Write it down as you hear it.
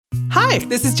Hi,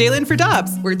 this is Jalen for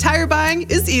Dobbs, where tire buying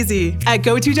is easy. At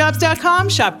GoToDobbs.com,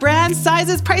 shop brands,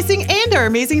 sizes, pricing, and our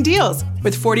amazing deals.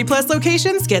 With 40-plus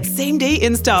locations, get same-day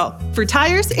install. For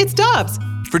tires, it's Dobbs.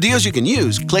 For deals you can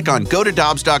use, click on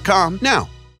GoToDobbs.com now.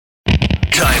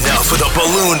 Time now for the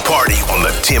Balloon Party on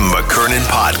the Tim McKernan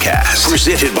Podcast.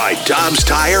 Presented by Dobbs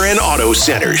Tire and Auto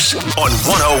Centers on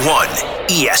 101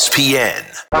 ESPN.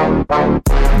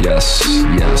 Yes.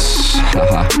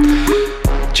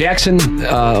 Jackson,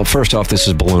 first off, this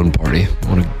is Balloon Party. I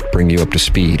want to bring you up to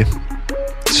speed.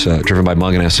 It's driven by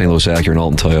Munganess, St. Louis Acura, and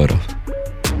Alton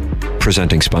Toyota.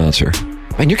 Presenting sponsor.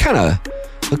 Man, you're kind of,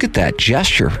 look at that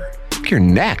gesture. Look at your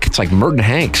neck. It's like Merton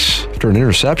Hanks after an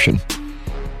interception.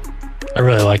 I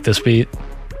really like this beat.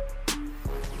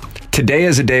 Today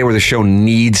is a day where the show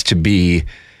needs to be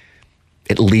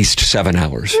at least 7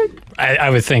 hours. I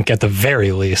would think at the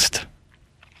very least.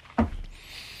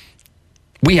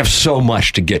 We have so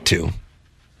much to get to.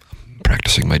 I'm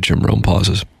practicing my Jim Rome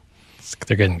pauses.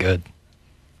 They're getting good.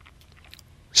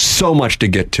 So much to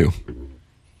get to.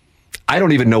 I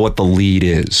don't even know what the lead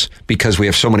is because we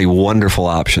have so many wonderful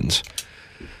options.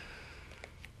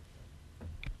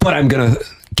 But I'm going to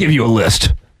give you a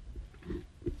list.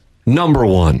 Number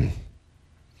one.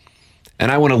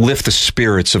 And I want to lift the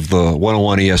spirits of the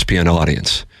 101 ESPN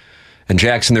audience. And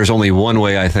Jackson, there's only one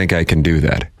way I think I can do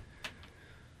that.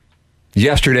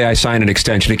 Yesterday, I signed an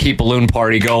extension to keep Balloon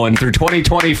Party going through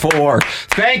 2024.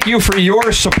 Thank you for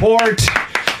your support.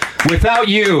 Without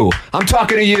you, I'm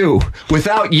talking to you.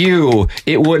 Without you,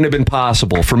 it wouldn't have been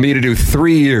possible for me to do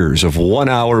 3 years of 1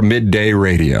 hour midday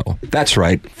radio. That's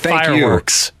right. Thank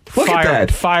Fireworks. you. Look at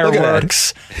that.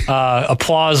 Fireworks.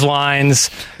 Applause lines.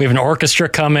 We have an orchestra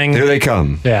coming. Here they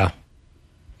come. Yeah.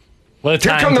 What a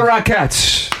time. Here come the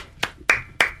Rockettes.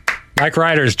 Mike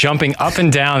Ryder's jumping up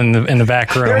and down in the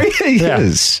back room. There he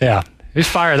is. Yeah. He's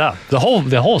fired up. The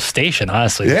whole station,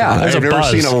 honestly. Yeah, There's I've never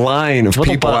seen a line of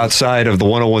people outside of the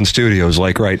 101 studios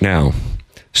like right now.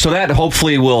 So that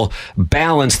hopefully will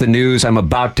balance the news I'm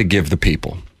about to give the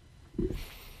people.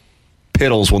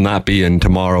 Piddles will not be in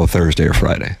tomorrow, Thursday, or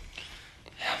Friday.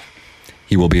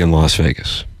 He will be in Las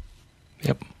Vegas.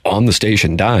 Yep. On the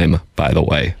station dime, by the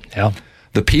way. Yeah.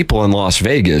 The people in Las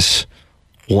Vegas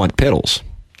want Piddles.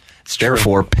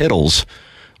 Therefore, Piddles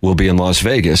will be in Las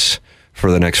Vegas for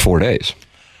the next 4 days.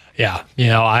 Yeah. You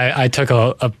know, I took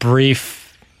I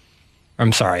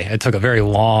took a very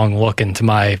long look into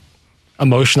my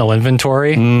emotional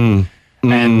inventory. And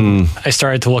I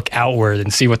started to look outward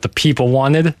and see what the people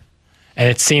wanted. And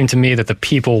it seemed to me that the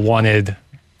people wanted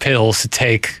Piddles to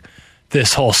take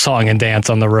this whole song and dance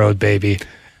on the road, baby.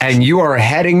 And you are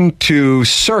heading to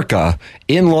Circa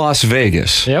in Las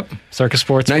Vegas. Yep, Circa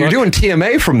Sports. Now, you're doing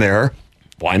TMA from there.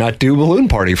 Why not do Balloon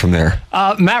Party from there?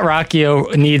 Matt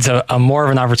Rocchio needs a more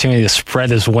of an opportunity to spread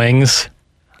his wings.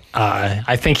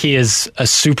 I think he is a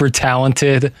super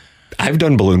talented... I've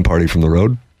done Balloon Party from the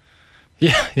road.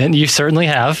 Yeah, and you certainly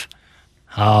have.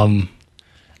 And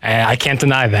I can't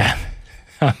deny that.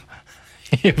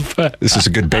 This is a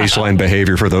good baseline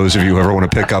behavior for those of you who ever want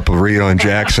to pick up a read on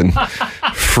Jackson.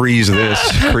 Freeze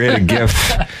this. Create a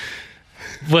GIF.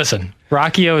 Listen,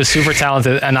 Rocchio is super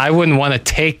talented, and I wouldn't want to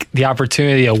take the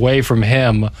opportunity away from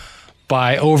him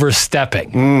by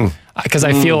overstepping. Because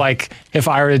I feel like if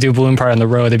I were to do Balloon Party on the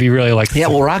road, it'd be really like... Yeah,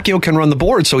 well, Rocchio can run the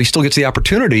board, so he still gets the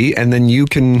opportunity, and then you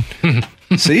can...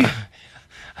 See?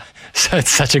 So it's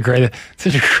such a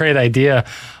great idea.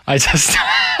 I just...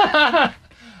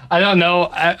 I don't know.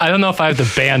 I don't know if I have the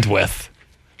bandwidth.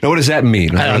 Now, what does that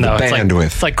mean? I don't know. The bandwidth.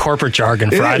 It's like corporate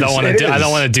jargon for I don't want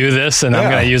to do this, and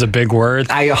I'm going to use a big word.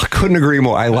 I couldn't agree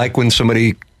more. I like when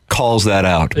somebody calls that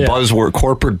out. Yeah. Buzzword,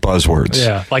 corporate buzzwords.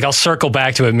 Yeah. Like I'll circle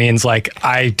back to it means like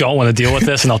I don't want to deal with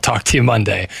this, and I'll talk to you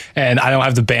Monday. And I don't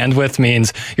have the bandwidth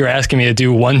means you're asking me to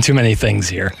do one too many things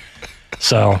here.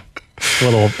 So a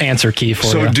little answer key for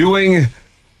you. So doing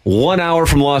 1 hour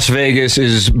from Las Vegas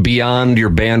is beyond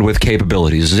your bandwidth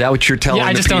capabilities. Is that what you're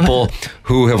telling the people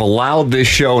who have allowed this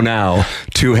show now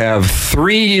to have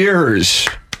 3 years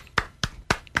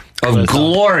of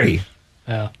glory?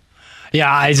 Yeah.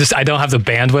 Yeah, I don't have the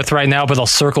bandwidth right now, but I'll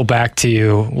circle back to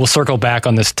you. We'll circle back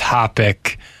on this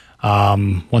topic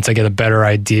once I get a better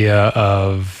idea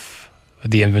of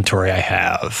the inventory I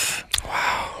have.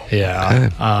 Wow. Yeah.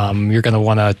 Okay. You're going to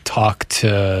want to talk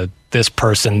to this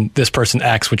person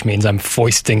X, which means I'm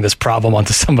foisting this problem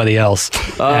onto somebody else,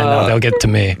 and they'll get to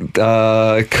me.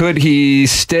 Could he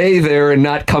stay there and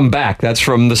not come back? That's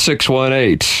from the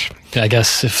 618. I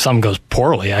guess if something goes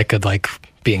poorly, I could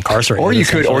be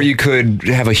incarcerated. Or you could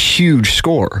have a huge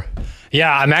score.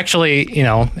 Yeah, I'm actually,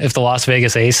 if the Las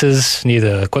Vegas Aces need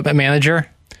an equipment manager.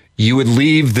 you would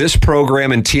leave this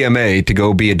program in TMA to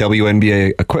go be a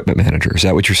WNBA equipment manager. Is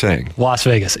that what you're saying? Las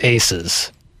Vegas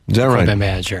Aces. Is that right? Equipment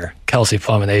manager, Kelsey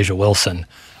Plum and Asia Wilson.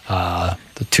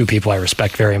 The two people I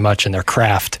respect very much in their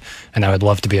craft, and I would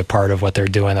love to be a part of what they're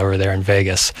doing over there in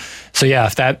Vegas. So yeah,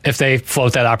 if they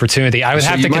float that opportunity, I would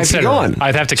have to consider.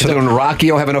 I'd have to consider. So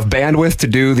Rocky will have enough bandwidth to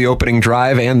do the opening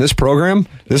drive and this program?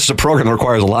 This is a program that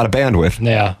requires a lot of bandwidth.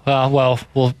 Yeah. Well,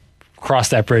 we'll cross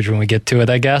that bridge when we get to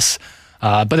it, I guess.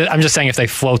 But I'm just saying if they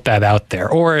float that out there,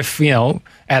 or if,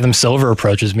 Adam Silver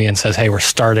approaches me and says, hey, we're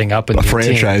starting up a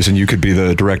franchise team. And you could be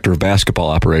the director of basketball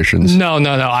operations. No.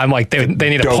 I'm like, they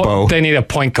need a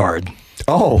point guard.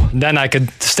 Oh. Then I could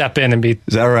step in and Is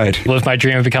that right? Live my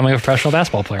dream of becoming a professional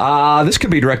basketball player. This could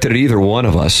be directed at either one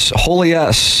of us. Holy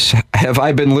S, have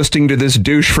I been listening to this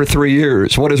douche for 3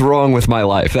 years? What is wrong with my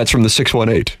life? That's from the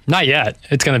 618. Not yet.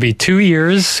 It's going to be 2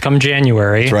 years come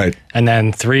January. That's right. And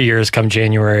then 3 years come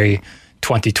January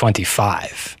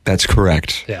 2025. That's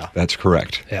correct. Yeah, that's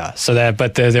correct. Yeah. So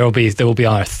but there will be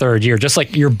on our third year. Just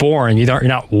like you're born, you're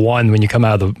not one when you come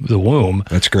out of the womb.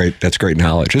 That's great. That's great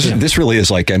knowledge. This really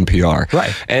is like NPR,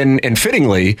 right? And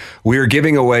fittingly, we are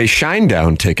giving away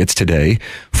Shinedown tickets today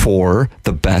for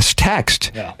the best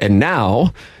text. Yeah. And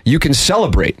now you can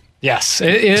celebrate. Yes,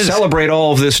 it is. Celebrate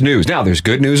all of this news. Now, there's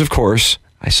good news, of course.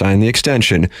 I signed the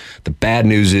extension. The bad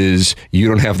news is you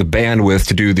don't have the bandwidth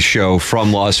to do the show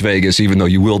from Las Vegas, even though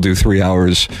you will do 3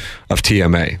 hours of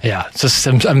TMA. Yeah, it's a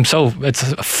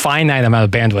finite amount of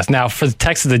bandwidth. Now, for the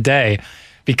text of the day,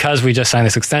 because we just signed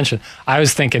this extension, I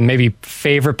was thinking maybe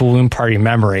favorite balloon party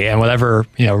memory, and whatever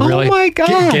really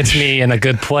gets me in a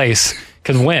good place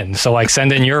could win. So, like,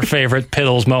 send in your favorite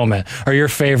Piddles moment or your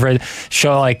favorite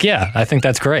show. Like, yeah, I think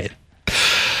that's great.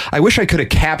 I wish I could have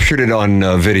captured it on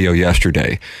video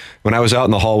yesterday when I was out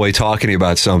in the hallway talking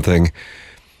about something.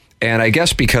 And I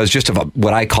guess because just of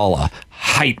what I call a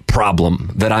height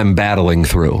problem that I'm battling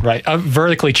through. Right.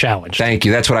 Vertically challenged. Thank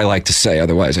you. That's what I like to say.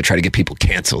 Otherwise, I try to get people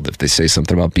canceled if they say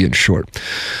something about being short.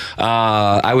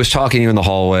 I was talking to you in the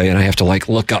hallway, and I have to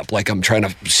look up like I'm trying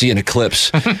to see an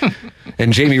eclipse.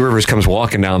 And Jamie Rivers comes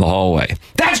walking down the hallway.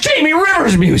 That's Jamie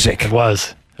Rivers music. It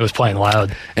was playing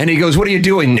loud. And he goes, what are you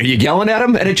doing? Are you yelling at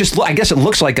him? And I guess it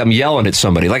looks like I'm yelling at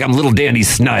somebody, like I'm little Danny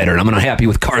Snyder and I'm unhappy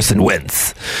with Carson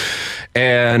Wentz.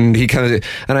 And and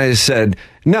I said,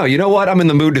 no, you know what? I'm in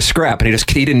the mood to scrap. And he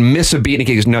didn't miss a beat. And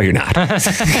he goes, no, you're not. And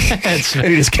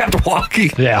he just kept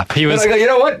walking. Yeah. He was. And I go, you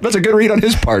know what? That's a good read on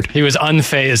his part. He was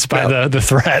unfazed by the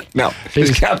threat. No. He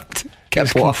just kept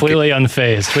completely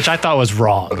unfazed, which I thought was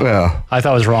wrong. Yeah. I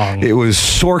thought was wrong. It was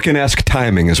Sorkin-esque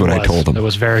timing is what I told him. It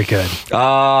was very good.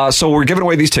 So we're giving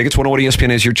away these tickets. 101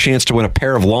 ESPN is your chance to win a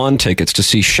pair of lawn tickets to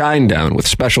see Shinedown with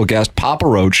special guest Papa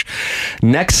Roach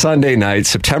next Sunday night,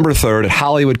 September 3rd at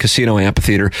Hollywood Casino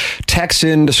Amphitheater. Text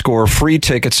in to score free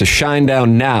tickets to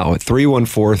Shinedown now at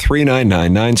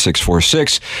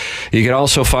 314-399-9646. You can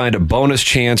also find a bonus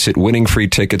chance at winning free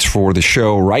tickets for the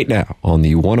show right now on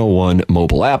the 101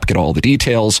 mobile app. Get all the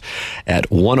details at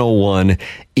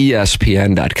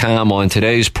 101ESPN.com on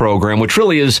today's program, which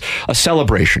really is a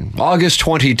celebration. August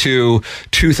 22,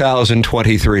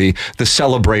 2023, the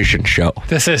celebration show.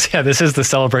 This is the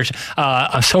celebration.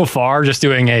 So far, just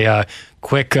doing a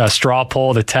quick straw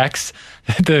poll to text.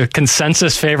 The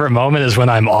consensus favorite moment is when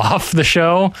I'm off the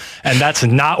show, and that's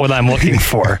not what I'm looking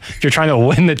for. If you're trying to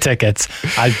win the tickets,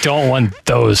 I don't want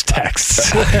those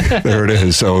texts. There it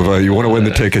is. So if you want to win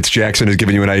the tickets, Jackson has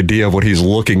given you an idea of what he's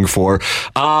looking for.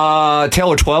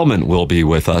 Taylor Twellman will be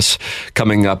with us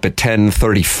coming up at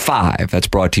 10:35. That's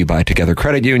brought to you by Together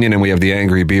Credit Union, and we have the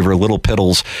Angry Beaver Little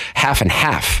Piddles half and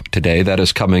half today. That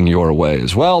is coming your way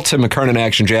as well. Tim McKernan,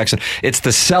 Action Jackson. It's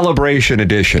the celebration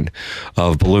edition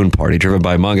of Balloon Party, driven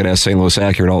by Mungan, St. Louis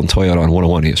Acura, and Alton Toyota on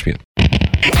 101 ESPN.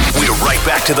 We're right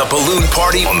back to the Balloon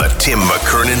Party on the Tim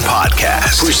McKernan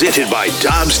Podcast. Presented by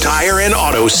Dobbs Tire and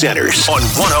Auto Centers on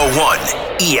 101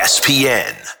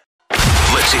 ESPN.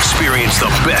 Let's experience the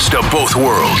best of both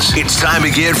worlds. It's time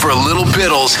again for Little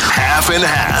Piddles Half and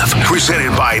Half.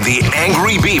 Presented by the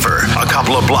Angry Beaver, a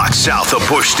couple of blocks south of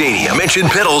Busch Stadium. Mention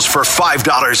Piddles for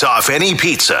 $5 off any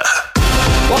pizza.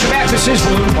 Welcome back. This is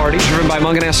Balloon Party, driven by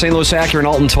Mungan, St. Louis Acura, and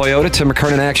Alton Toyota. Tim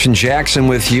McKernan, Action Jackson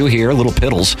with you here. Little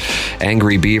Piddles,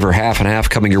 Angry Beaver, half and half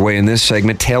coming your way in this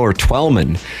segment. Taylor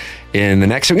Twellman in the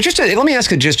next segment. Let me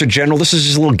ask you just a general, this is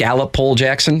just a little Gallup poll,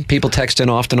 Jackson. People text in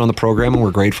often on the program, and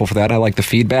we're grateful for that. I like the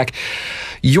feedback.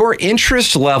 Your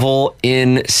interest level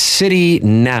in City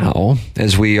now,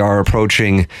 as we are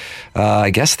approaching,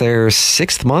 I guess their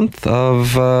 6th month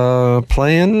of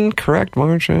playing, correct,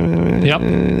 March? Yep.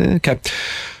 Okay.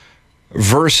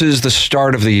 Versus the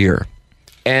start of the year.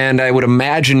 And I would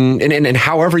imagine, and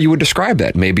however you would describe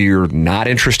that, maybe you're not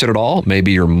interested at all.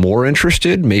 Maybe you're more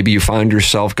interested. Maybe you find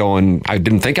yourself going, I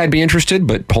didn't think I'd be interested,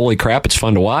 but holy crap, it's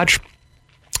fun to watch.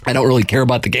 I don't really care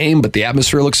about the game, but the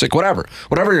atmosphere looks sick, whatever.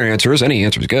 Whatever your answer is, any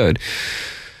answer is good.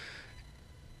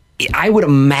 I would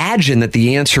imagine that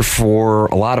the answer for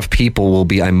a lot of people will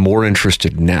be, I'm more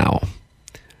interested now.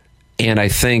 And I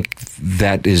think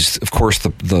that is, of course,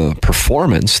 the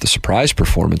performance, the surprise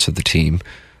performance of the team,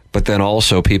 but then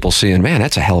also people seeing, man,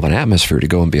 that's a hell of an atmosphere to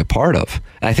go and be a part of.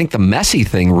 And I think the messy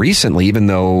thing recently, even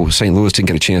though St. Louis didn't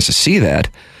get a chance to see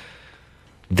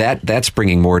that's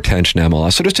bringing more attention to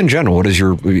MLS. So just in general, what is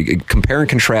your compare and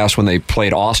contrast when they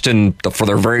played Austin for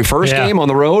their very first game on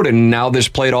the road, and now this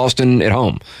played Austin at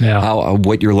home? Yeah.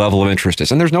 What your level of interest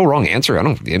is, and there's no wrong answer.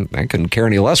 I couldn't care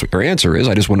any less what your answer is.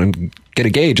 I just want to get a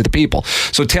gauge of the people.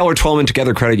 So Taylor Twellman,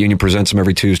 Together Credit Union, presents them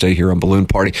every Tuesday here on Balloon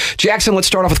Party. Jackson, let's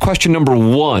start off with question number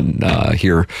 1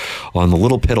 here on the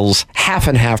Little Piddles Half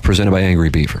and Half, presented by Angry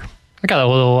Beaver. I got a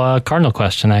little Cardinal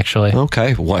question, actually.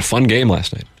 Okay, what fun game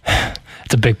last night.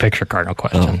 It's a big picture Cardinal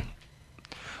question.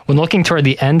 When looking toward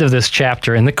the end of this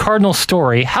chapter in the Cardinal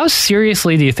story, how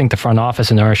seriously do you think the front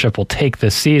office and ownership will take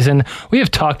this season? We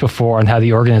have talked before on how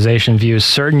the organization views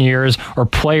certain years or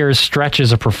players'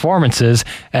 stretches of performances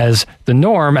as the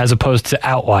norm as opposed to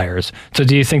outliers. So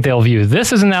do you think they'll view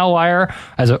this as an outlier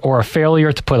or a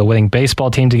failure to put a winning baseball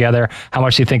team together? How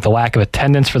much do you think the lack of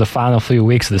attendance for the final few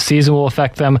weeks of the season will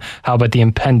affect them? How about the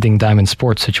impending Diamond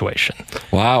Sports situation?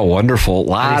 Wow, wonderful. A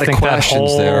lot of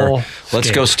questions there.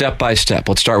 Let's go step by step.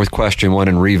 Let's start with question 1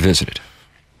 and revisit it.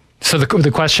 So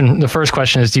the first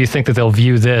question is, do you think that they'll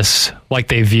view this like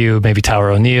they view maybe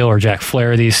Tyler O'Neill or Jack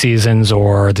Flair these seasons,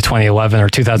 or the 2011 or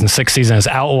 2006 season as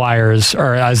outliers,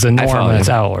 or as the norm and as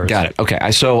outliers? Got it.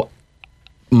 Okay. So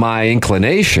my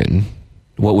inclination,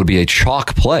 what would be a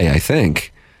chalk play, I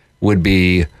think, would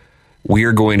be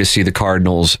we're going to see the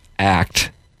Cardinals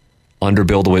act under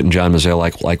Bill DeWitt and John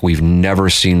Mozeliak like we've never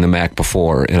seen them act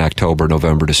before in October,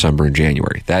 November, December, and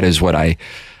January. That is what I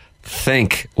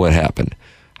think would happen.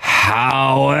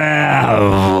 However,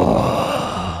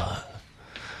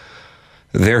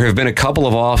 there have been a couple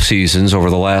of off seasons over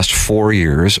the last 4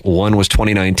 years. One was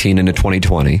 2019 into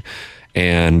 2020,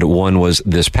 and one was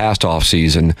this past off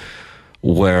season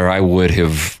where I would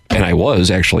have, and I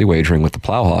was actually wagering with the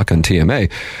Plowhawk on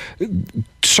TMA,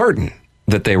 certain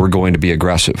that they were going to be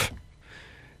aggressive.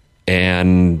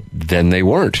 And then they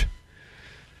weren't.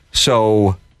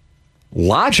 So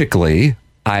logically,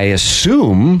 I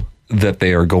assume that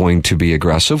they are going to be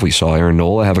aggressive. We saw Aaron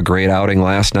Nola have a great outing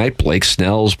last night. Blake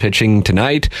Snell's pitching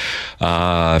tonight.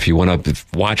 If you want to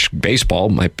watch baseball,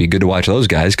 it might be good to watch those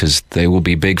guys because they will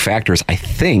be big factors, I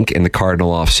think, in the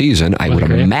Cardinal offseason. I would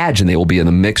imagine they will be in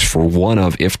the mix for one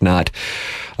of, if not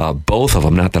both of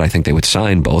them. Not that I think they would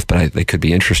sign both, but they could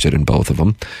be interested in both of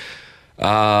them.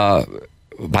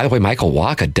 By the way, Michael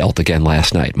Wacha dealt again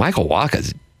last night. Michael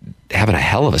Wacha's having a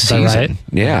hell of a season. Right?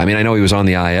 Yeah, I mean, I know he was on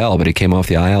the IL, but he came off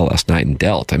the IL last night and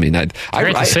dealt. I mean, I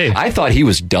thought he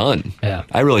was done. Yeah.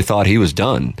 I really thought he was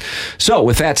done. So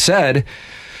with that said,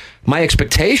 my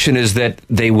expectation is that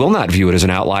they will not view it as an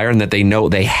outlier and that they know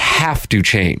they have to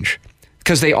change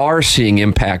because they are seeing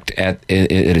impact at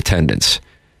attendance.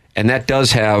 And that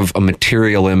does have a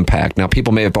material impact. Now,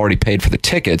 people may have already paid for the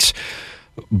tickets,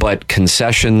 but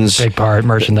concessions, big part,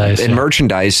 merchandise, and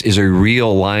merchandise is a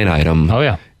real line item. Oh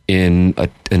yeah, in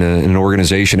an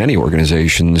organization, any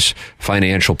organization's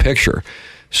financial picture.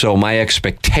 So my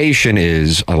expectation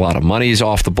is a lot of money's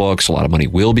off the books. A lot of money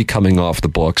will be coming off the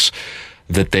books.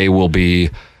 That they will be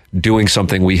doing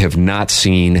something we have not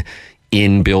seen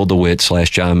in Bill DeWitt /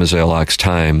 John Mozeliak's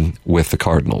time with the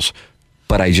Cardinals.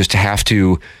 But I just have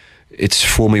to. It's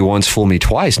fool me once, fool me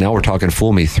twice. Now we're talking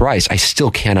fool me thrice. I still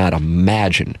cannot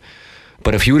imagine.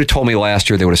 But if you would have told me last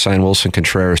year they would have signed Wilson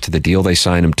Contreras to the deal they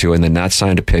signed him to and then not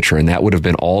signed a pitcher, and that would have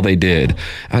been all they did,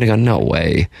 I would have gone, no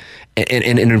way.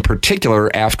 And in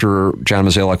particular, after John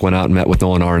Mozeliak went out and met with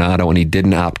Nolan Arenado and he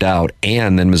didn't opt out,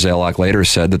 and then Mozeliak later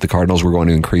said that the Cardinals were going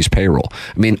to increase payroll.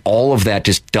 I mean, all of that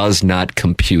just does not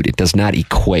compute. It does not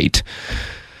equate.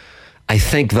 I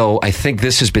think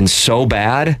this has been so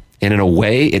bad, and in a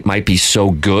way, it might be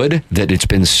so good that it's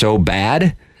been so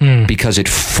bad because it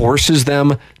forces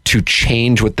them to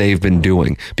change what they've been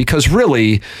doing. Because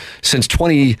really, since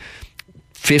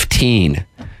 2015,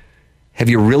 have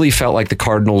you really felt like the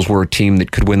Cardinals were a team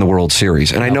that could win the World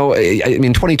Series? And I know, I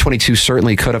mean, 2022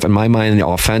 certainly could have, in my mind,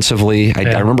 offensively.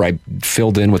 I remember I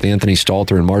filled in with Anthony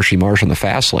Stalter and Marshy Marsh on the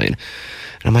fast lane.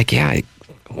 And I'm like, yeah, I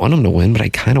want them to win, but I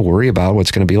kind of worry about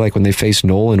what's going to be like when they face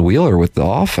Nolan Wheeler with the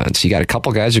offense. You got a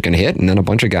couple guys who can hit and then a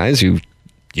bunch of guys who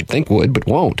you'd think would but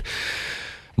won't.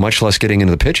 much less getting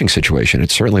into the pitching situation.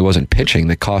 It certainly wasn't pitching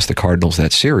that cost the Cardinals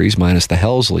that series, minus the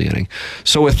Helsley inning.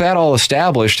 So with that all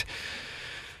established,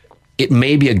 it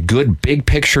may be a good big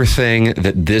picture thing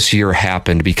that this year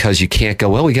happened because you can't go,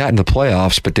 well, we got into the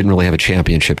playoffs but didn't really have a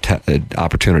championship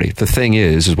opportunity. The thing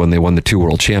is when they won the 2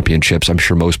 world championships, I'm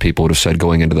sure most people would have said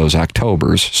going into those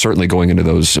Octobers, certainly going into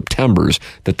those Septembers,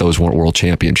 that those weren't world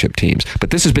championship teams.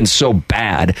 But this has been so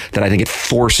bad that I think it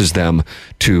forces them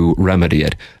to remedy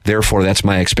it. Therefore, that's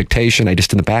my expectation. I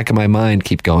just, in the back of my mind,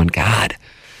 keep going, God,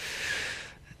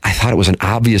 I thought it was an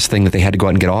obvious thing that they had to go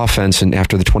out and get offense, and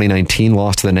after the 2019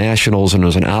 loss to the Nationals, and it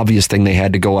was an obvious thing they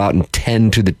had to go out and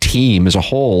tend to the team as a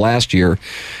whole last year,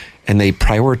 and they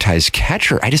prioritized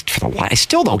catcher. I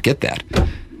still don't get that.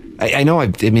 I know, I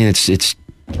mean, it's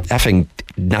effing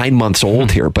 9 months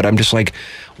old here, but I'm just like,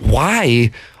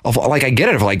 why? Like, I get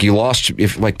it if like you lost,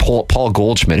 if like Paul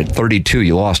Goldschmidt at 32,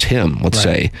 you lost him, let's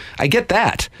say. I get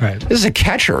that. Right. This is a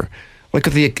catcher. Like,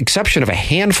 with the exception of a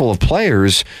handful of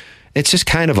players, it's just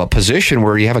kind of a position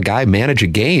where you have a guy manage a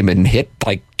game and hit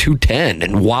like 210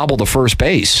 and wobble to first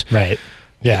base. Right.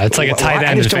 Yeah, it's like a tight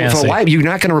end in fantasy. You're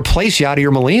not going to replace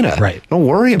Yadier Molina. Right. Don't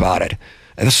worry about it.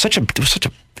 That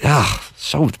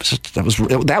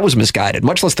was misguided,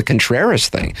 much less the Contreras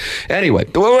thing. Anyway,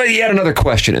 you had another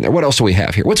question in there. What else do we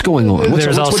have here? What's going on?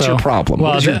 What's your problem?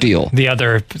 What is your deal? The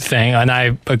other thing, and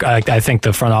I think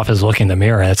the front office is looking in the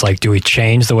mirror, and it's like, do we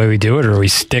change the way we do it, or do we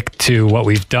stick to what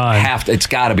we've done? It's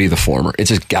got to be the former. It's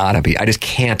just got to be. I just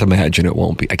can't imagine it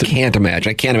won't be. I can't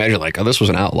imagine like, oh, this was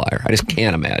an outlier. I just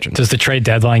can't imagine. Does the trade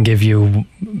deadline give you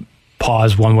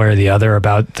pause one way or the other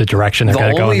about the direction they're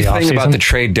going to go in the offseason? The only thing about the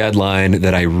trade deadline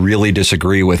that I really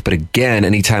disagree with, but again,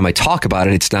 anytime I talk about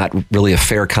it, it's not really a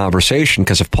fair conversation,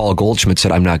 because if Paul Goldschmidt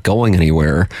said, I'm not going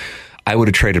anywhere, I would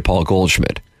have traded Paul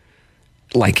Goldschmidt.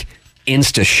 Like,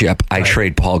 insta-ship, I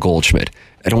trade Paul Goldschmidt.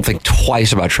 I don't think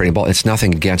twice about trading Paul. It's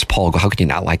nothing against Paul. How can you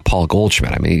not like Paul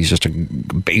Goldschmidt? I mean, he's just a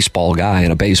baseball guy in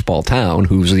a baseball town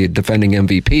who's the defending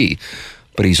MVP.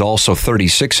 But he's also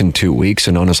 36 in 2 weeks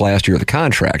and on his last year of the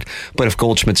contract. But if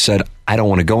Goldschmidt said, I don't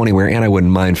want to go anywhere and I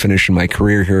wouldn't mind finishing my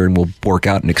career here and we'll work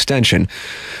out an extension,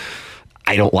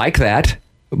 I don't like that.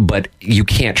 But you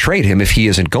can't trade him if he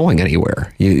isn't going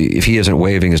anywhere, if he isn't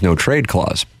waiving his no trade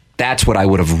clause. That's what I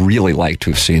would have really liked to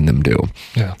have seen them do.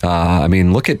 Yeah. I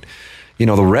mean, look at,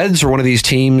 the Reds are one of these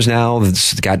teams now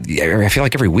that's got, I feel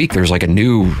like every week there's like a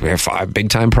new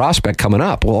big-time prospect coming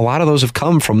up. Well, a lot of those have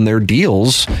come from their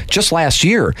deals just last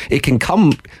year. It can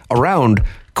come around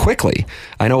quickly.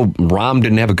 I know Rom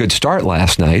didn't have a good start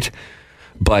last night,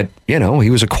 but, he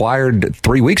was acquired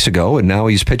 3 weeks ago, and now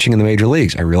he's pitching in the major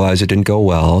leagues. I realize it didn't go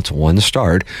well. It's one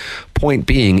start. Point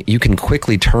being, you can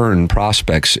quickly turn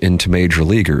prospects into major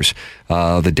leaguers.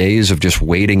 The days of just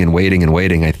waiting,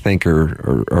 I think,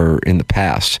 are in the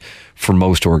past for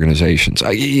most organizations.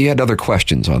 You had other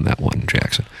questions on that one,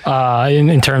 Jackson.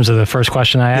 In terms of the first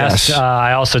question I asked, yes.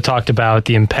 I also talked about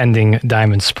the impending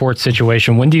Diamond Sports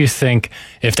situation. When do you think,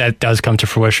 if that does come to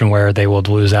fruition where they will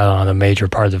lose out on a major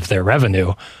part of their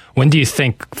revenue, when do you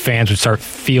think fans would start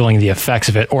feeling the effects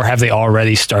of it, or have they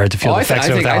already started to feel the effects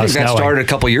of it? I think that started a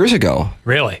couple years ago.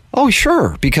 Really? Oh,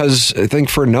 sure. Because I think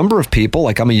for a number of people,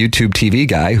 like I'm a YouTube TV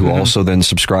guy who also then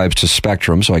subscribes to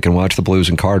Spectrum, so I can watch the Blues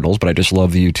and Cardinals, but I just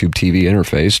love the YouTube TV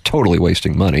interface. Totally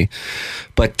wasting money.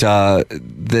 But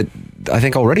that I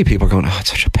think already people are going, oh,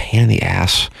 it's such a pain in the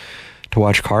ass to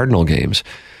watch Cardinal games.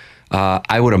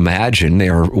 I would imagine they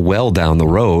are well down the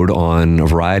road on a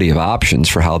variety of options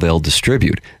for how they'll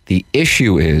distribute. The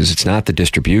issue is, it's not the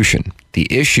distribution. The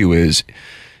issue is,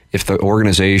 if the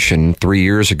organization 3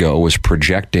 years ago was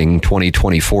projecting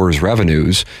 2024's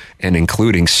revenues and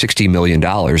including $60 million,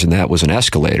 and that was an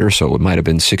escalator, so it might have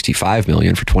been $65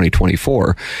 million for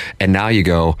 2024, and now you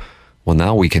go, well,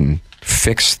 now we can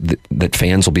fix that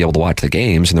fans will be able to watch the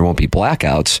games and there won't be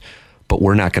blackouts, but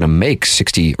we're not going to make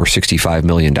 $60 or $65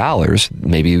 million.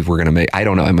 Maybe we're going to make, I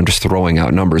don't know, I'm just throwing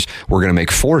out numbers. We're going to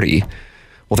make 40.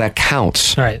 Well, that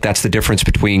counts. Right. That's the difference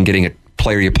between getting a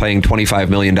player you're paying $25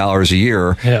 million a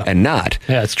year and not.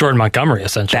 Yeah, it's Jordan Montgomery,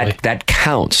 essentially. That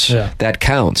counts. Yeah. That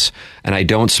counts. And I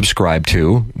don't subscribe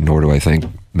to, nor do I think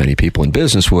many people in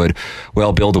business would,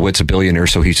 well, Bill DeWitt's a billionaire,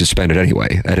 so he's suspended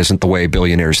anyway. That isn't the way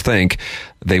billionaires think.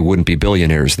 They wouldn't be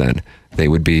billionaires then. They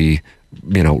would be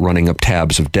running up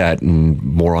tabs of debt and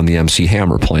more on the MC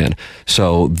Hammer plan.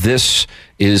 So this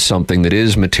is something that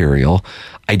is material.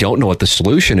 I don't know what the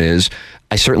solution is.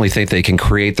 I certainly think they can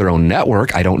create their own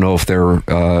network. I don't know if they're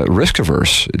risk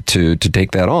averse to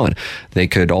take that on. They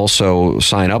could also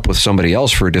sign up with somebody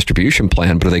else for a distribution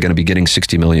plan, but are they going to be getting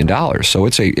 $60 million? So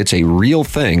it's a real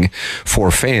thing for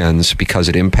fans because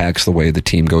it impacts the way the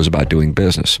team goes about doing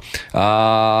business.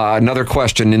 Another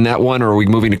question in that one, or are we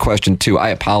moving to question 2? I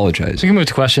apologize. We can move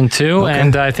to question 2, Okay.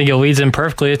 and I think it leads in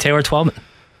perfectly to Taylor Twellman.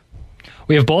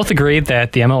 We have both agreed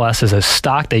that the MLS is a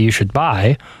stock that you should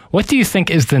buy. What do you think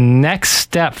is the next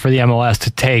step for the MLS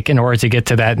to take in order to get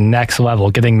to that next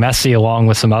level? Getting Messi along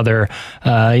with some other,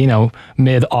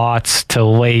 mid-aughts to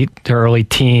late to early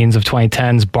teens of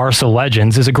 2010s Barca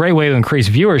legends is a great way to increase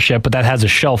viewership, but that has a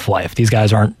shelf life. These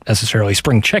guys aren't necessarily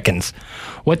spring chickens.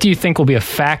 What do you think will be a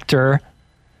factor,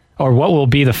 or what will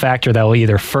be the factor that will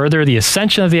either further the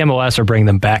ascension of the MLS or bring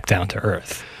them back down to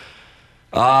earth?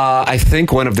 I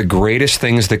think one of the greatest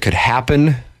things that could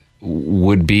happen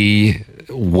would be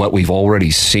what we've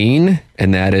already seen,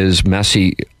 and that is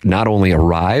Messi not only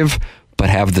arrive, but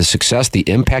have the success, the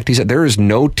impact he's had. There is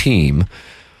no team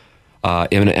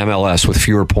in MLS with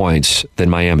fewer points than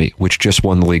Miami, which just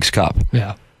won the League's Cup.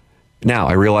 Yeah. Now,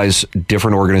 I realize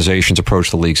different organizations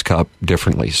approach the League's Cup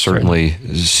differently. Certainly,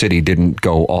 City didn't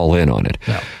go all in on it.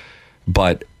 No.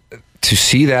 But to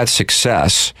see that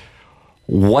success,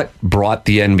 what brought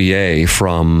the NBA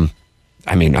from,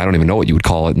 I don't even know what you would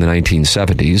call it in the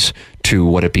 1970s, to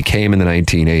what it became in the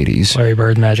 1980s? Larry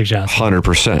Bird, Magic Johnson.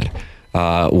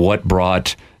 100%. What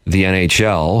brought the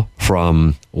NHL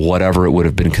from whatever it would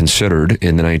have been considered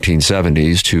in the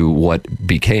 1970s to what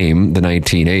became the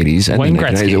 1980s? And Wayne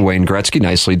Gretzky. Wayne Gretzky,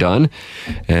 nicely done.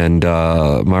 And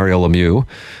Mario Lemieux.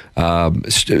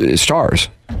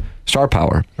 Star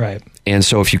power. Right. And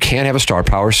so if you can't have a star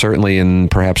power, certainly in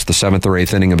perhaps the 7th or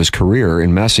 8th inning of his career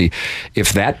in Messi,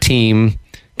 if that team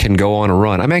can go on a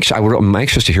run, I'm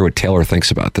anxious to hear what Taylor thinks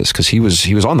about this, because he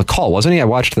was on the call, wasn't he? I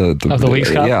watched the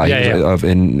League's Cup?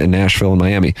 In Nashville and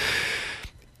Miami.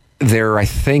 They're, I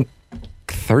think,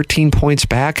 13 points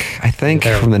back,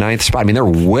 from the 9th spot. They're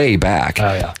way back.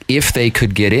 Oh, yeah. If they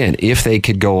could get in, if they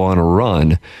could go on a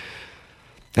run,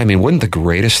 wouldn't the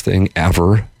greatest thing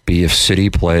ever be if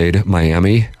City played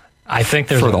Miami? I think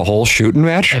for the whole shooting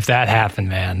match? If that happened,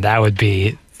 man, that would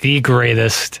be the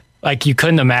greatest. Like, you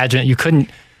couldn't imagine, you couldn't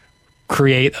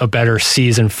create a better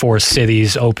season for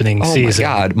City's opening season. Oh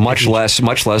my God, much less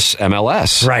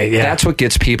MLS. Right, yeah. That's what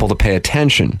gets people to pay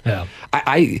attention. Yeah.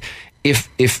 If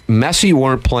Messi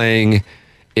weren't playing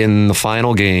in the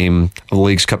final game of the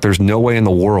League's Cup, there's no way in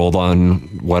the world on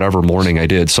whatever morning I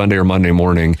did, Sunday or Monday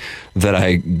morning, that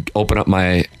I open up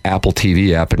my Apple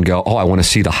TV app and go, I want to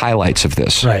see the highlights of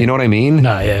this. Right. You know what I mean?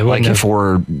 No, yeah. Like if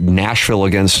we're Nashville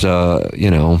against,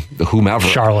 whomever.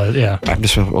 Charlotte, yeah. I'm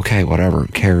just, okay, whatever. Who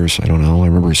cares? I don't know. I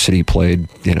remember City played,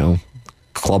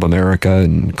 Club America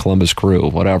and Columbus Crew,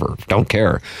 whatever. Don't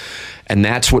care. And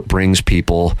that's what brings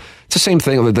people. It's the same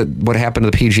thing with what happened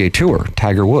to the PGA Tour.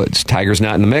 Tiger Woods. Tiger's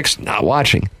not in the mix, not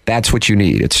watching. That's what you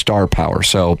need. It's star power.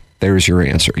 So there's your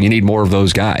answer. You need more of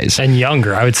those guys. And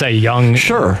younger. I would say young.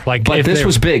 Sure. But this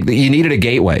was big. You needed a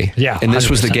gateway. Yeah. And this 100%.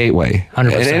 was the gateway.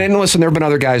 100%. And listen, there have been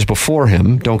other guys before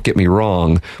him. Don't get me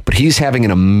wrong. But he's having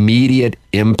an immediate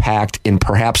impact in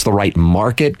perhaps the right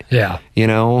market. Yeah.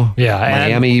 Yeah.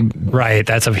 Miami. Right.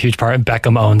 That's a huge part.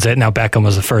 Beckham owns it. Now, Beckham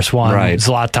was the first one. Right.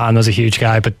 Zlatan was a huge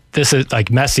guy. But this is like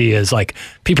Messi is like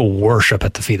people worship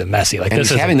at the feet of Messi. Like, and this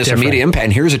he's having this immediate impact.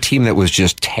 And here's a team that was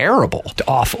just terrible.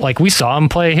 Awful. Like, we saw him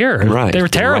play here. Right. They were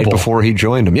terrible. Right before he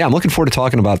joined him. Yeah, I'm looking forward to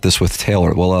talking about this with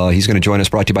Taylor. Well, he's going to join us,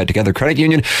 brought to you by Together Credit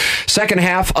Union. Second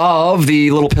half of the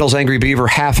Little Piddles Angry Beaver,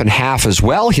 half and half as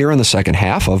well, here in the second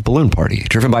half of Balloon Party.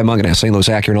 Driven by McKernan, St. Louis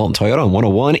Acura and Alton Toyota on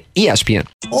 101 ESPN.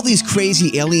 All these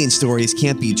crazy alien stories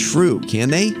can't be true, can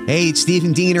they? Hey, it's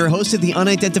Stephen Diener, host of the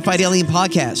Unidentified Alien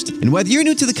Podcast. And whether you're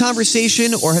new to the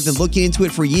conversation or have been looking into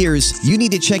it for years, you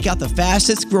need to check out the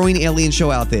fastest growing alien show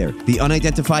out there, the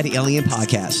Unidentified Alien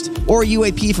Podcast, or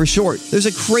UAP for short. There's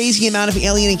a crazy amount of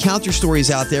alien encounter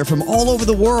stories out there from all over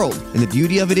the world. And the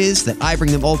beauty of it is that I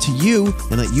bring them all to you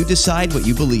and let you decide what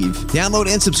you believe. Download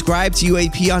and subscribe to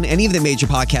UAP on any of the major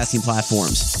podcasting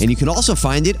platforms. And you can also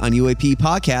find it on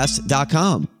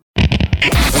UAPpodcast.com.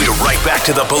 We're right back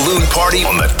to the Balloon Party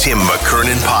on the Tim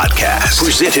McKernan Podcast.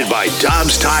 Presented by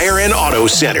Dobbs Tire and Auto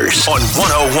Centers on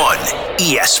 101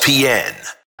 ESPN.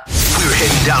 We're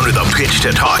heading down to the pitch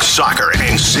to talk soccer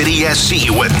and City SC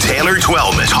with Taylor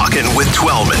Twellman. Talking with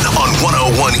Twellman on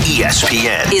 101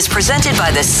 ESPN. Is presented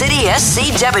by the City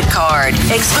SC debit card,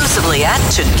 exclusively at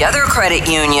Together Credit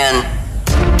Union.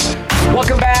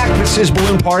 Welcome back. This is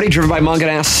Balloon Party, driven by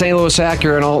Munganess, St. Louis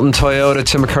Acura, and Alton Toyota.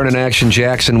 Tim McKernan, Action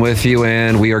Jackson with you,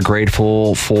 and we are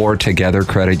grateful for Together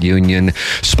Credit Union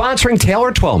sponsoring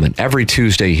Taylor Twellman every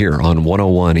Tuesday here on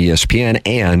 101 ESPN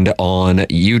and on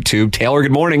YouTube. Taylor,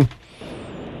 good morning.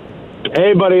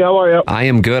 Hey, buddy, how are you? I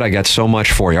am good. I got so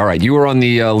much for you. All right, you were on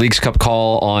the Leagues Cup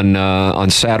call on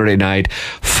Saturday night.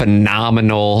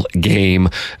 Phenomenal game.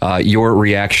 Your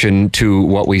reaction to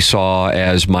what we saw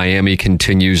as Miami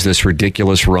continues this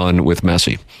ridiculous run with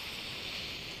Messi?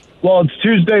 Well, it's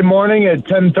Tuesday morning at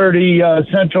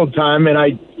 10:30 Central Time, and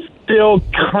I still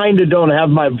kind of don't have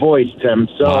my voice, Tim.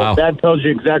 So Wow. That tells you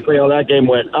exactly how that game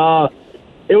went.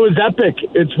 It was epic.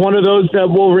 It's one of those that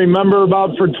we'll remember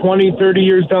about for 20, 30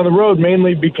 years down the road,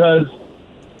 mainly because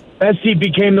Messi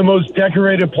became the most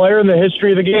decorated player in the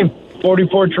history of the game,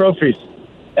 44 trophies.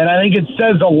 And I think it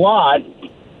says a lot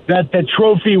that the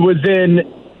trophy was in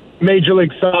Major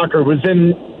League Soccer, was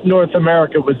in North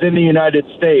America, was in the United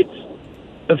States.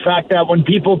 The fact that when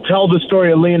people tell the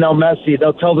story of Lionel Messi,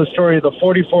 they'll tell the story of the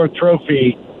 44th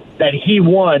trophy that he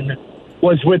won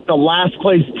was with the last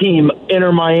place team,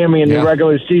 Inter Miami, in the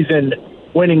regular season,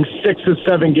 winning 6 of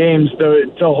 7 games to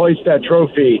hoist that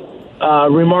trophy.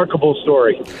 Remarkable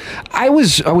story. I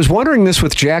was wondering this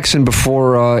with Jackson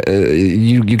before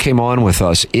you came on with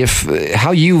us, if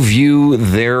how you view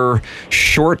their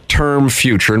short-term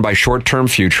future, and by short-term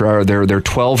future are their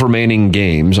 12 remaining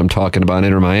games. I'm talking about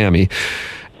Inter Miami,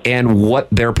 and what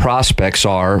their prospects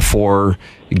are for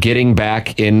getting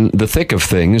back in the thick of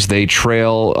things. They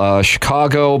trail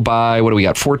Chicago by,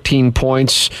 14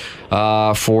 points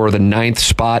for the 9th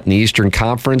spot in the Eastern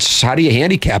Conference. How do you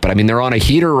handicap it? I mean, they're on a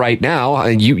heater right now,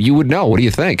 and you would know. What do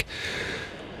you think?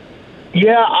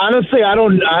 Yeah, honestly, I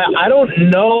don't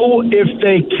know if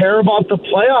they care about the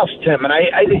playoffs, Tim.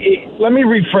 And let me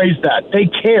rephrase that. They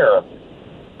care,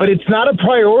 but it's not a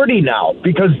priority now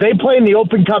because they play in the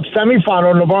Open Cup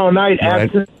semifinal tomorrow night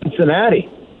at Cincinnati.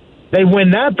 They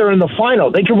win that, they're in the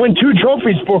final. They can win 2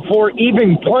 trophies before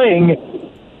even playing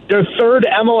their 3rd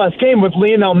MLS game with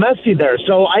Lionel Messi there.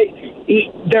 So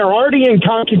they're already in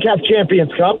CONCACAF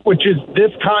Champions Cup, which is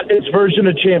this continent's version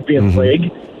of Champions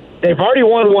League. They've already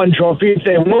won 1 trophy. If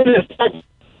they win this,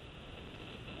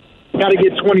 got to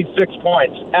get 26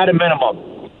 points at a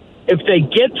minimum. If they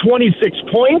get 26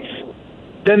 points,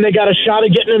 then they got a shot at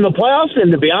getting in the playoffs.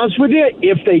 And to be honest with you,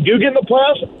 if they do get in the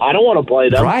playoffs, I don't want to play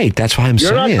them. Right, that's why You're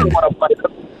saying. You're not going to want to play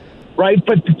them. Right,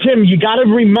 but Tim, you got to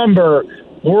remember,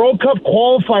 World Cup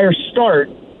qualifiers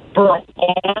start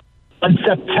on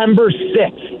September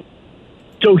 6th.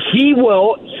 So he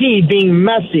being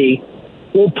Messi,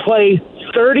 will play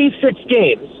 36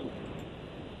 games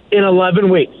in 11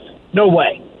 weeks. No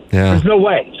way. Yeah. There's no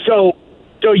way. So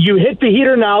you hit the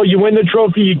heater now, you win the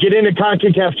trophy, you get into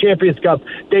CONCACAF Champions Cup.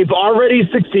 They've already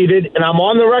succeeded, and I'm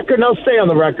on the record, and I'll stay on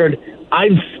the record.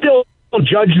 I'm still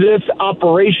judge this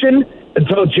operation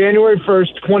until January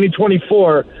 1st,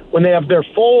 2024, when they have their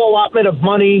full allotment of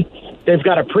money. They've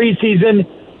got a preseason.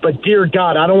 But, dear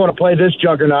God, I don't want to play this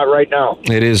juggernaut right now.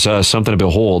 It is something to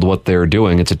behold what they're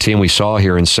doing. It's a team we saw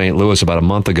here in St. Louis about a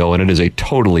month ago, and it is a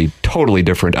totally, totally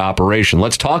different operation.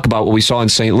 Let's talk about what we saw in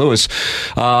St. Louis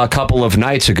a couple of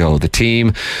nights ago. The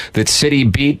team that City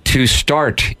beat to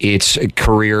start its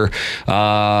career.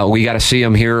 We got to see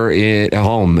them here at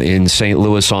home in St.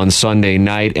 Louis on Sunday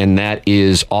night, and that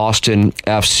is Austin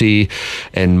FC.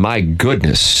 And my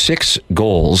goodness, 6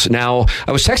 goals. Now,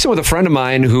 I was texting with a friend of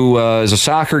mine who is a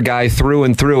soccer guy through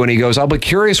and through, and he goes, I'll be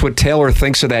curious what Taylor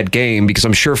thinks of that game, because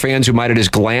I'm sure fans who might have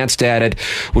just glanced at it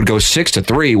would go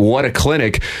 6-3. What a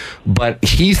clinic. But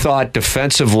he thought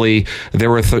defensively there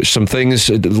were some things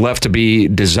left to be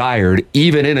desired,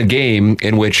 even in a game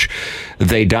in which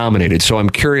they dominated. So I'm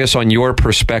curious on your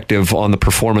perspective on the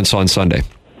performance on Sunday.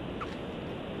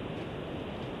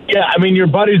 Yeah, I mean, your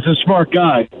buddy's a smart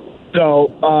guy.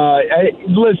 So,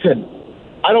 listen,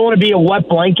 I don't want to be a wet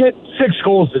blanket. 6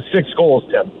 goals is 6 goals,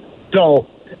 Tim. So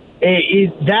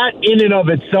that in and of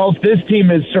itself, this team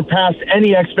has surpassed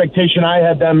any expectation I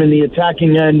had them in the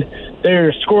attacking end.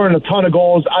 They're scoring a ton of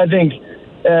goals. I think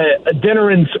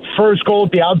Dinneran's first goal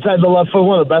at the outside of the left foot,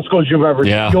 one of the best goals you'll ever see.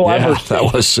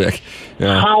 That was sick.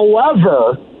 Yeah.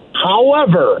 However,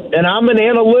 and I'm an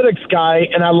analytics guy,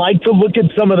 and I like to look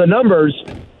at some of the numbers.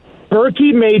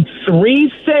 Berkey made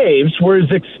 3 saves where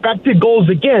his expected goals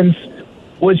against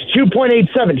was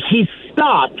 2.87. He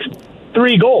stopped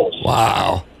 3 goals.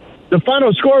 Wow. The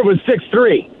final score was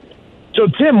 6-3. So,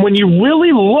 Tim, when you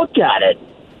really look at it,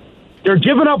 they're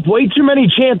giving up way too many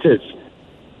chances.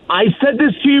 I said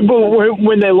this to you, but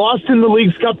when they lost in the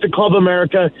League's Cup to Club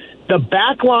America, the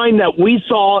back line that we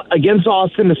saw against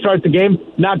Austin to start the game,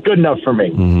 not good enough for me.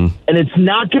 Mm-hmm. And it's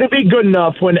not going to be good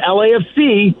enough when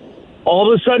LAFC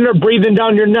all of a sudden are breathing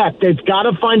down your neck. They've got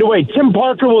to find a way. Tim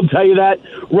Parker will tell you that.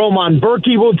 Roman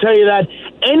Berkey will tell you that.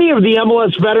 Any of the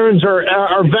MLS veterans or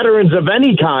veterans of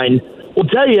any kind will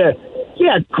tell you,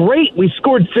 yeah, great, we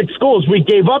scored 6 goals. We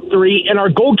gave up 3, and our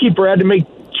goalkeeper had to make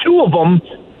 2 of them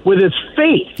with his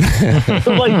face.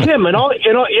 So like, Tim, in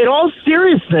all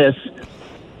seriousness,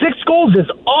 6 goals is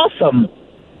awesome.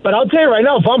 But I'll tell you right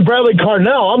now, if I'm Bradley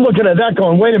Carnell, I'm looking at that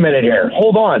going, wait a minute here.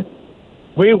 Hold on.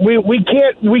 We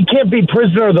can't be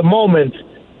prisoner of the moment.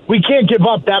 We can't give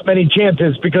up that many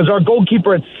chances because our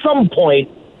goalkeeper at some point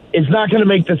is not going to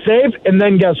make the save. And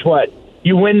then guess what?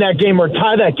 You win that game or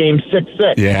tie that game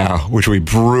 6-6. Yeah, which would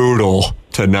be brutal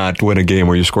to not win a game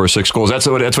where you score 6 goals. That's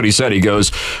what he said. He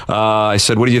goes, I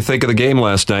said, what do you think of the game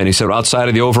last night? And he said, outside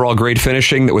of the overall great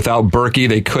finishing, that without Berkey,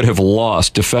 they could have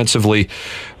lost. Defensively,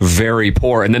 very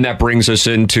poor. And then that brings us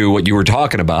into what you were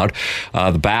talking about,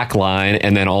 the back line,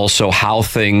 and then also how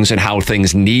things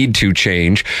need to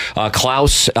change.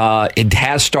 Klaus, it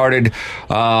has started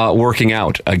working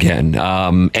out again.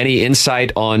 Any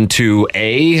insight onto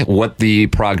A, what the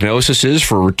prognosis is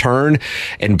for return,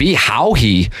 and B, how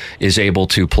he is able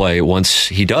to play once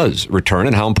he does return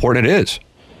and how important it is?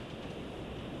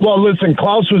 Well, listen,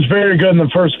 Klaus was very good in the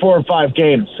first 4 or 5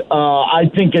 games. I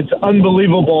think it's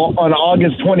unbelievable on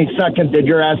August 22nd that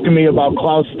you're asking me about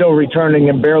Klaus still returning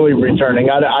and barely returning.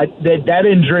 That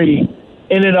injury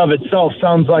in and of itself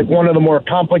sounds like one of the more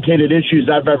complicated issues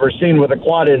I've ever seen with a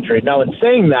quad injury. Now, in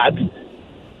saying that,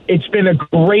 it's been a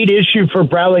great issue for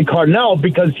Bradley Carnell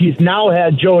because he's now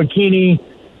had Joe Aquini,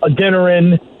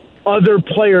 Adeniran, other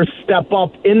players step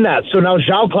up in that. So now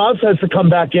João Klaus has to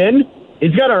come back in.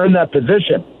 He's got to earn that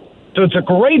position. So it's a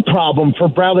great problem for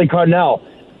Bradley Carnell.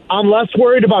 I'm less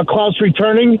worried about Klaus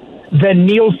returning than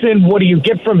Nielsen. What do you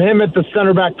get from him at the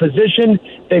center back position?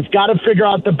 They've got to figure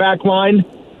out the back line.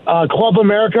 Club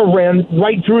America ran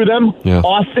right through them. Yeah.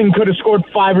 Austin could have scored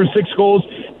 5 or 6 goals.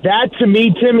 That, to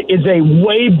me, Tim, is a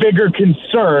way bigger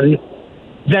concern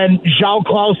than João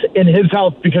Klaus and his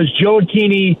health because Joe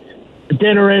Aquini,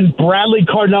 Adeniran, Bradley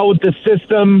Carnell with the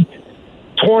system,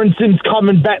 Torrenson's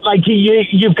coming back. Like,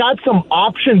 you've got some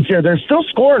options here. They're still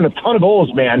scoring a ton of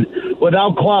goals, man,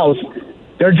 without Klaus.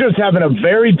 They're just having a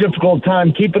very difficult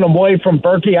time keeping them away from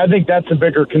Berkey. I think that's a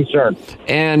bigger concern.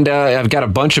 And I've got a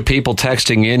bunch of people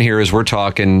texting in here as we're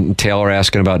talking. Taylor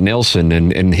asking about Nilsson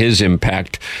and his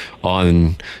impact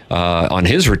on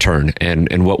his return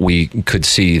and what we could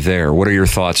see there. What are your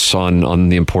thoughts on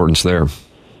the importance there?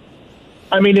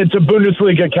 I mean, it's a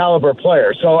Bundesliga caliber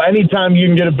player. So anytime you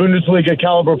can get a Bundesliga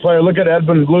caliber player, look at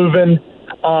Edmund Leuven.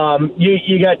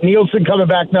 You got Nielsen coming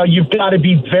back now. You've got to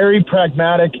be very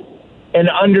pragmatic and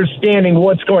understanding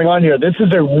what's going on here. This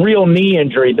is a real knee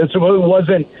injury. This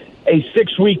wasn't a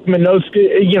 6-week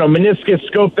meniscus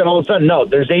scope that all of a sudden, no,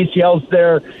 there's ACLs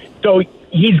there. So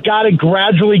he's got to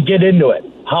gradually get into it.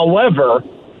 However,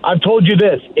 I've told you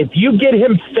this, if you get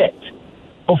him fit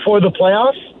before the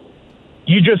playoffs,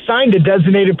 you just signed a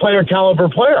designated player caliber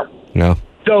player. Yeah.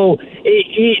 So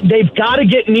they've got to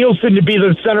get Nielsen to be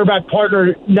the center back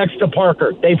partner next to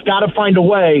Parker. They've got to find a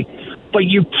way, but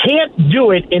you can't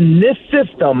do it in this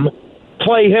system.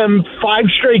 Play him 5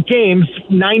 straight games,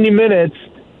 90 minutes,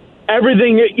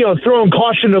 everything, throwing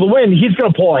caution to the wind. He's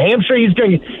going to pull a hamstring.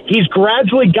 He's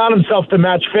gradually got himself to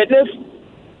match fitness,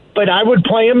 but I would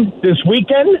play him this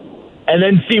weekend and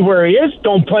then see where he is.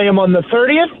 Don't play him on the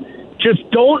 30th.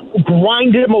 Just don't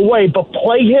grind him away, but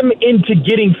play him into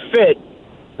getting fit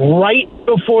right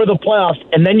before the playoffs.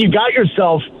 And then you got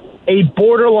yourself a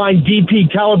borderline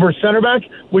DP caliber center back,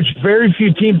 which very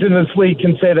few teams in this league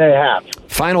can say they have.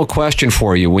 Final question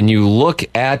for you. When you look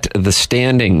at the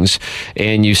standings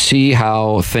and you see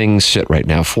how things sit right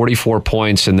now, 44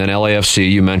 points, and then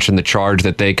LAFC, you mentioned the charge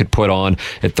that they could put on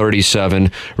at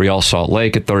 37, Real Salt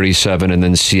Lake at 37, and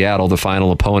then Seattle, the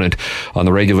final opponent on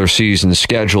the regular season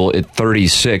schedule, at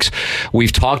 36.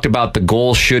 We've talked about the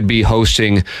goal should be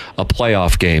hosting a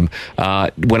playoff game.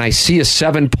 When I see a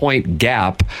 7-point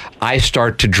gap, I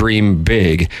start to dream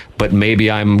big, but maybe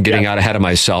I'm getting out ahead of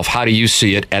myself. How do you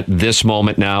see it at this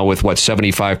moment now with,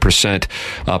 75%,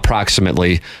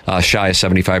 approximately, shy of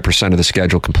 75% of the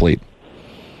schedule complete?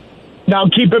 Now,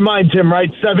 keep in mind, Tim,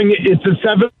 right? It's a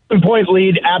 7-point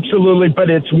lead, absolutely, but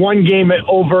it's one game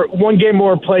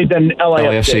more played than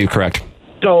LAFC. LAFC, correct.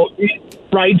 So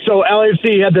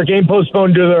LAFC had their game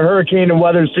postponed due to the hurricane and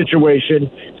weather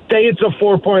situation. Say it's a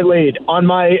 4-point lead. On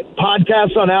my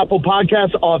podcast on Apple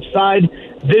Podcasts, Offside,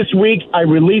 This week, I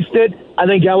released it. I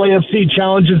think LAFC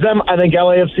challenges them. I think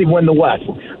LAFC win the West.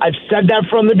 I've said that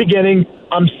from the beginning.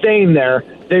 I'm staying there.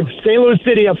 St. Louis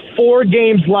City have 4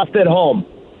 games left at home.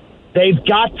 They've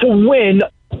got to win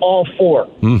all 4.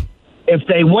 If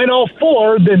they win all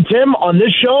 4, then, Tim, on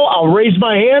this show, I'll raise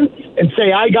my hand and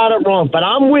say I got it wrong. But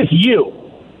I'm with you.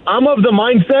 I'm of the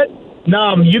mindset,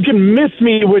 you can miss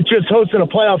me with just hosting a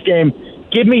playoff game.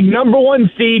 Give me number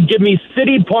 1 seed. Give me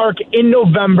City Park in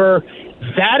November.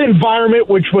 That environment,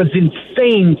 which was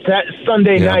insane that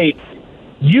Sunday night.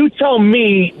 You tell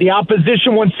me the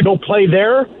opposition wants to go play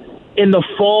there in the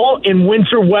fall, in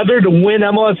winter weather to win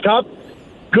MLS Cup.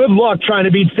 Good luck trying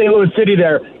to beat St. Louis City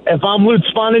there. If I'm Lutz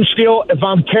Spanenstiel, if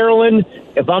I'm Carolyn,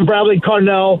 if I'm Bradley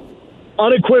Carnell,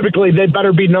 unequivocally, they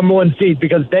better be number 1 seed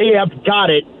because they have got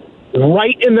it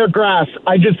right in their grasp.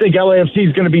 I just think LAFC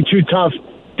is going to be too tough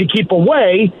to keep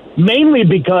away, mainly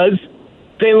because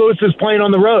St. Louis is playing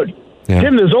on the road. Yeah.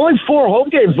 Tim, there's only 4 home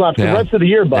games left the rest of the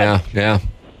year, bud. Yeah.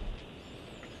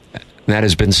 That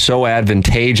has been so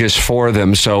advantageous for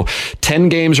them. So 10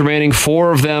 games remaining,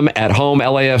 4 of them at home.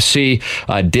 LAFC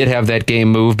did have that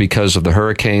game moved because of the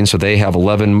hurricane, so they have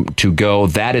 11 to go.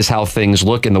 That is how things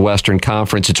look in the Western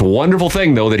Conference. It's a wonderful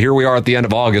thing, though, that here we are at the end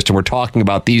of August, and we're talking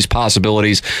about these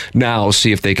possibilities now.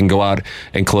 See if they can go out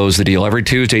and close the deal. Every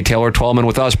Tuesday, Taylor Twellman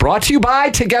with us. Brought to you by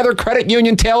Together Credit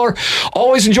Union. Taylor,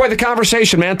 always enjoy the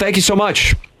conversation, man. Thank you so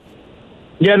much.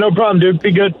 Yeah, no problem, dude.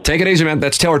 Be good. Take it easy, man.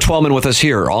 That's Taylor Twellman with us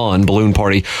here on Balloon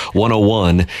Party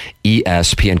 101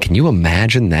 ESPN. Can you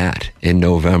imagine that in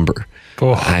November?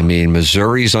 Oh. I mean,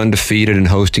 Missouri's undefeated and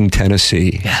hosting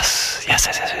Tennessee. Yes.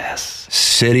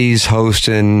 City's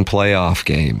hosting playoff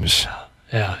games.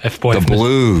 Yeah. The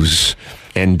Blues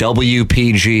and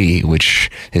WPG, which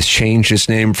has changed its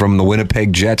name from the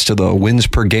Winnipeg Jets to the Wins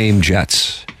Per Game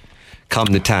Jets, come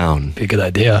to town. Be a good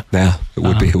idea. Yeah, it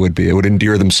would be. It would be. It would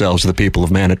endear themselves to the people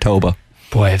of Manitoba.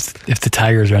 Boy, if the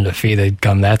Tigers are undefeated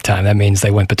come that time, that means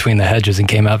they went between the hedges and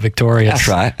came out victorious.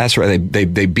 That's right.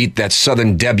 They beat that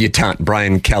Southern debutante,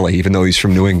 Brian Kelly, even though he's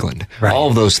from New England. Right. All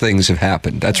of those things have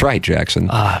happened. That's right, Jackson.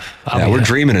 We're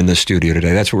dreaming in this studio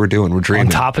today. That's what we're doing. We're dreaming.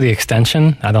 On top of the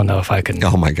extension, I don't know if I can.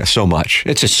 Oh, my God, so much.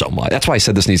 It's just so much. That's why I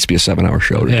said this needs to be a 7-hour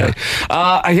show today.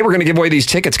 Yeah. I think we're going to give away these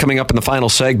tickets coming up in the final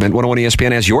segment. 101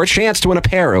 ESPN has your chance to win a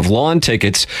pair of lawn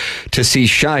tickets to see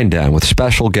Shinedown with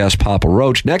special guest Papa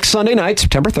Roach next Sunday night,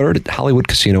 September 3rd at Hollywood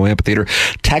Casino Amphitheater.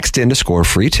 Text in to score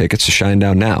free tickets to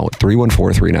Shinedown now at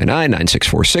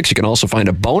 314-399-9646. You can also find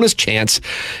a bonus chance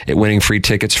at winning free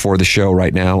tickets for the show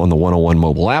right now on the 101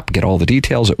 mobile app. Get all the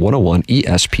details at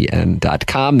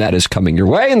 101ESPN.com. That is coming your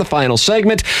way in the final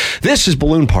segment. This is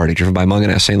Balloon Party, driven by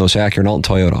McKernan, St. Louis Acura, and Alton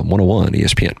Toyota on 101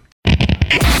 ESPN.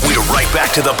 We're right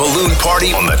back to the Balloon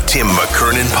Party on the Tim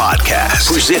McKernan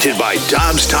Podcast. Presented by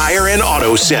Dobbs Tire and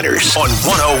Auto Centers on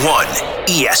 101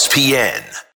 ESPN.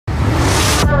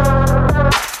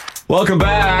 Welcome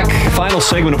back. Final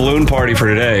segment of Balloon Party for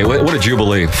today. What a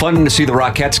jubilee. Fun to see the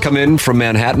Rockettes come in from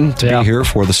Manhattan to be here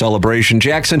for the celebration.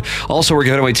 Jackson, also we're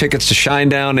giving away tickets to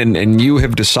Shinedown, and you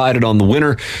have decided on the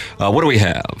winner. What do we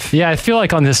have? Yeah, I feel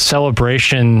like on this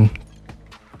celebration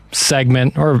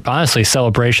segment, or honestly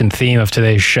celebration theme of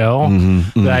today's show,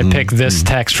 that I picked this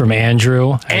text from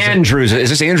Andrew. Is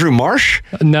this Andrew Marsh?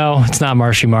 No, it's not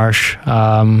Marshy Marsh,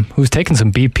 who's taking some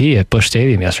BP at Busch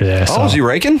Stadium yesterday. Oh, is he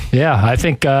raking? Yeah, I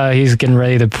think he's getting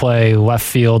ready to play left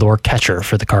field or catcher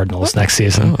for the Cardinals next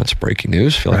season. Oh, that's breaking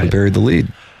news. Feel like we buried the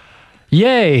lead.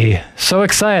 Yay! So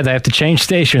excited. I have to change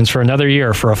stations for another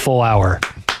year for a full hour.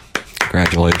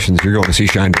 Congratulations. You're going to see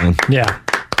Shinedown. Yeah.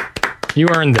 You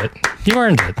earned it.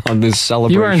 On this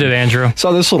celebration. You earned it, Andrew.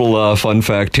 So this little fun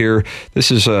fact here.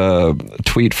 This is a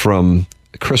tweet from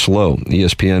Chris Lowe,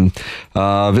 ESPN.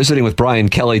 Visiting with Brian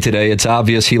Kelly today, it's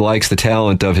obvious he likes the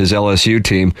talent of his LSU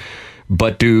team.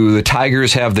 But do the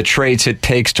Tigers have the traits it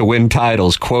takes to win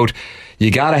titles? Quote, you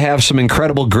got to have some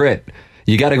incredible grit.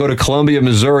 You got to go to Columbia,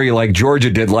 Missouri like Georgia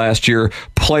did last year,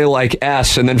 play like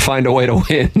S, and then find a way to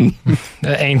win.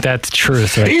 Ain't that the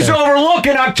truth? Right He's there.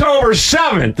 overlooking October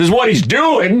 7th is what he's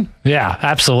doing. Yeah,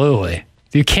 absolutely.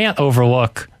 You can't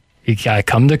overlook. You got to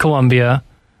come to Columbia,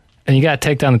 and you got to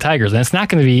take down the Tigers. And it's not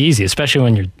going to be easy, especially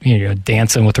when you're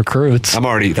dancing with recruits.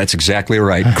 That's exactly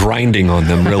right. Grinding on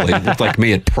them, really. Looked like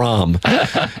me at prom.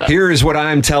 Here is what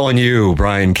I'm telling you,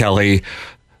 Brian Kelly.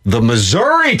 The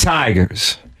Missouri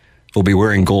Tigers will be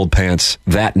wearing gold pants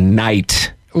that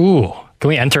night. Ooh. Can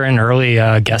we enter in early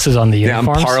guesses on the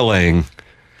uniforms? Yeah, I'm parlaying.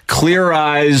 Clear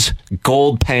eyes,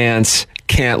 gold pants,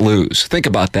 can't lose. Think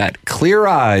about that. Clear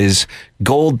eyes,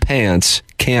 gold pants,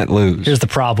 can't lose. Here's the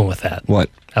problem with that. What?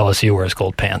 LSU wears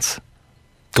gold pants.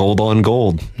 Gold on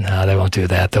gold. No, they won't do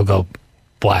that. They'll go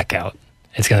blackout.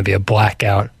 it's going to be a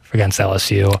blackout against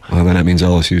LSU. Well, then that means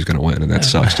LSU is going to win, and that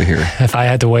sucks to hear. If I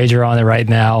had to wager on it right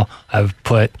now, I would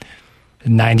put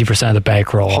 90% of the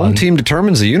bankroll on. Home team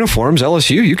determines the uniforms.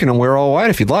 LSU, you can wear all white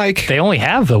if you'd like. They only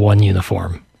have the one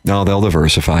uniform. No, they'll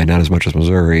diversify, not as much as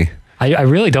Missouri. I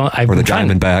really don't. Or the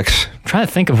Diamondbacks. I'm trying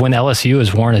to think of when LSU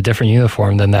has worn a different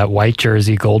uniform than that white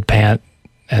jersey, gold pant,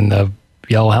 and the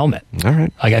yellow helmet. All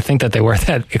right. Like, I think that they wear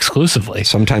that exclusively.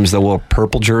 Sometimes they'll wear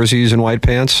purple jerseys and white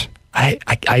pants.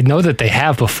 I know that they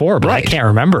have before, but I can't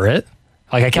remember it.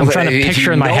 Like, I'm trying to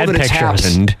picture in my head pictures.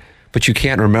 Happened, but you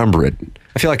can't remember it.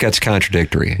 I feel like that's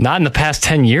contradictory. Not in the past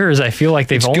 10 years. I feel like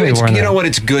they've only worn. You know what?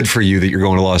 It's good for you that you're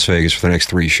going to Las Vegas for the next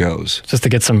 3 shows. Just to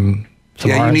get some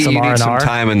you need some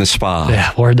time in the spa.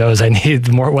 Yeah, Lord knows I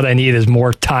need more. What I need is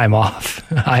more time off.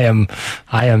 I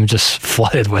am just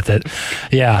flooded with it.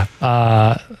 Yeah,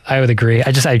 I would agree.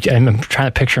 I'm trying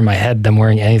to picture in my head them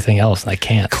wearing anything else, and I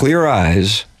can't. Clear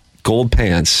eyes, gold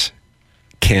pants,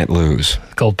 can't lose.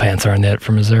 Gold pants aren't it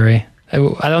for Missouri. I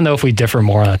don't know if we differ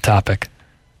more on a topic.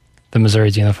 The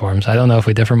Missouri's uniforms. I don't know if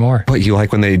we differ more. What, you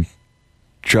like when they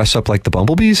dress up like the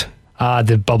bumblebees?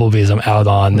 The bumblebees I'm out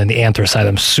on, and the anthracite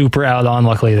I'm super out on.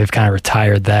 Luckily, they've kind of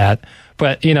retired that.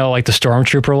 But, like the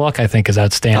stormtrooper look, I think is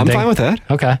outstanding. I'm fine with that.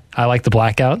 Okay. I like the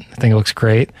blackout. I think it looks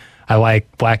great. I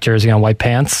like black jersey on white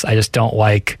pants. I just don't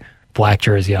like black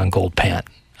jersey on gold pant.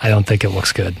 I don't think it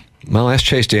looks good. Well, ask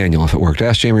Chase Daniel if it worked.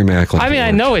 Ask Jamie Macklin. I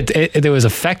know it was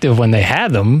effective when they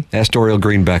had them. Ask Dorial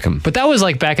Green Beckham. But that was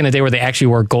like back in the day where they actually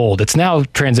wore gold. It's now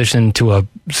transitioned to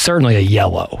certainly a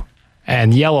yellow.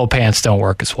 And yellow pants don't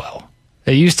work as well.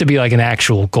 It used to be like an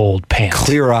actual gold pant.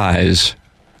 Clear eyes,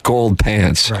 gold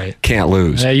pants. Right. Can't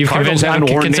lose. You've Cardinals convinced,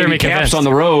 haven't worn Navy caps on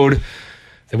the road.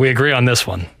 We agree on this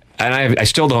one. And I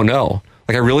still don't know.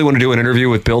 Like, I really want to do an interview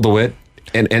with Bill DeWitt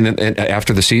and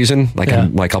after the season,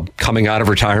 I'm coming out of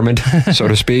retirement, so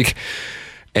to speak.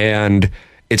 And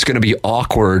it's going to be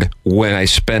awkward when I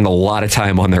spend a lot of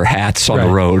time on their hats on the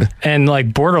road. And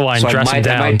like borderline dressing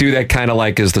down. I might do that kind of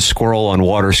like as the squirrel on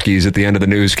water skis at the end of the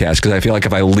newscast, because I feel like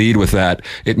if I lead with that,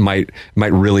 it might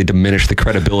really diminish the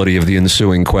credibility of the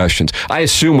ensuing questions. I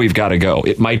assume we've got to go.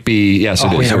 It might be, yes,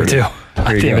 it is. We never do.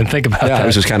 I didn't even think about that. I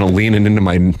was just kind of leaning into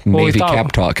my Navy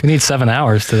cap talk. We need 7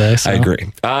 hours today. So. I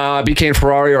agree. BK and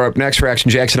Ferrari are up next for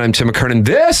Action Jackson. I'm Tim McKernan.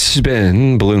 This has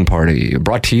been Balloon Party,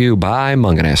 brought to you by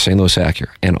McKernan, St. Louis Acura,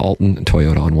 and Alton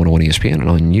Toyota on 101 ESPN and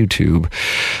on YouTube.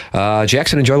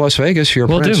 Jackson, enjoy Las Vegas. You're a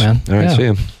prince. Will do, man. All right, see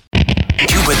you.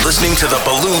 You've been listening to the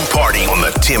Balloon Party on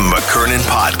the Tim McKernan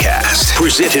Podcast,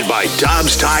 presented by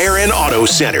Dobbs Tire and Auto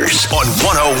Centers on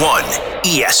 101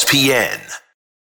 ESPN.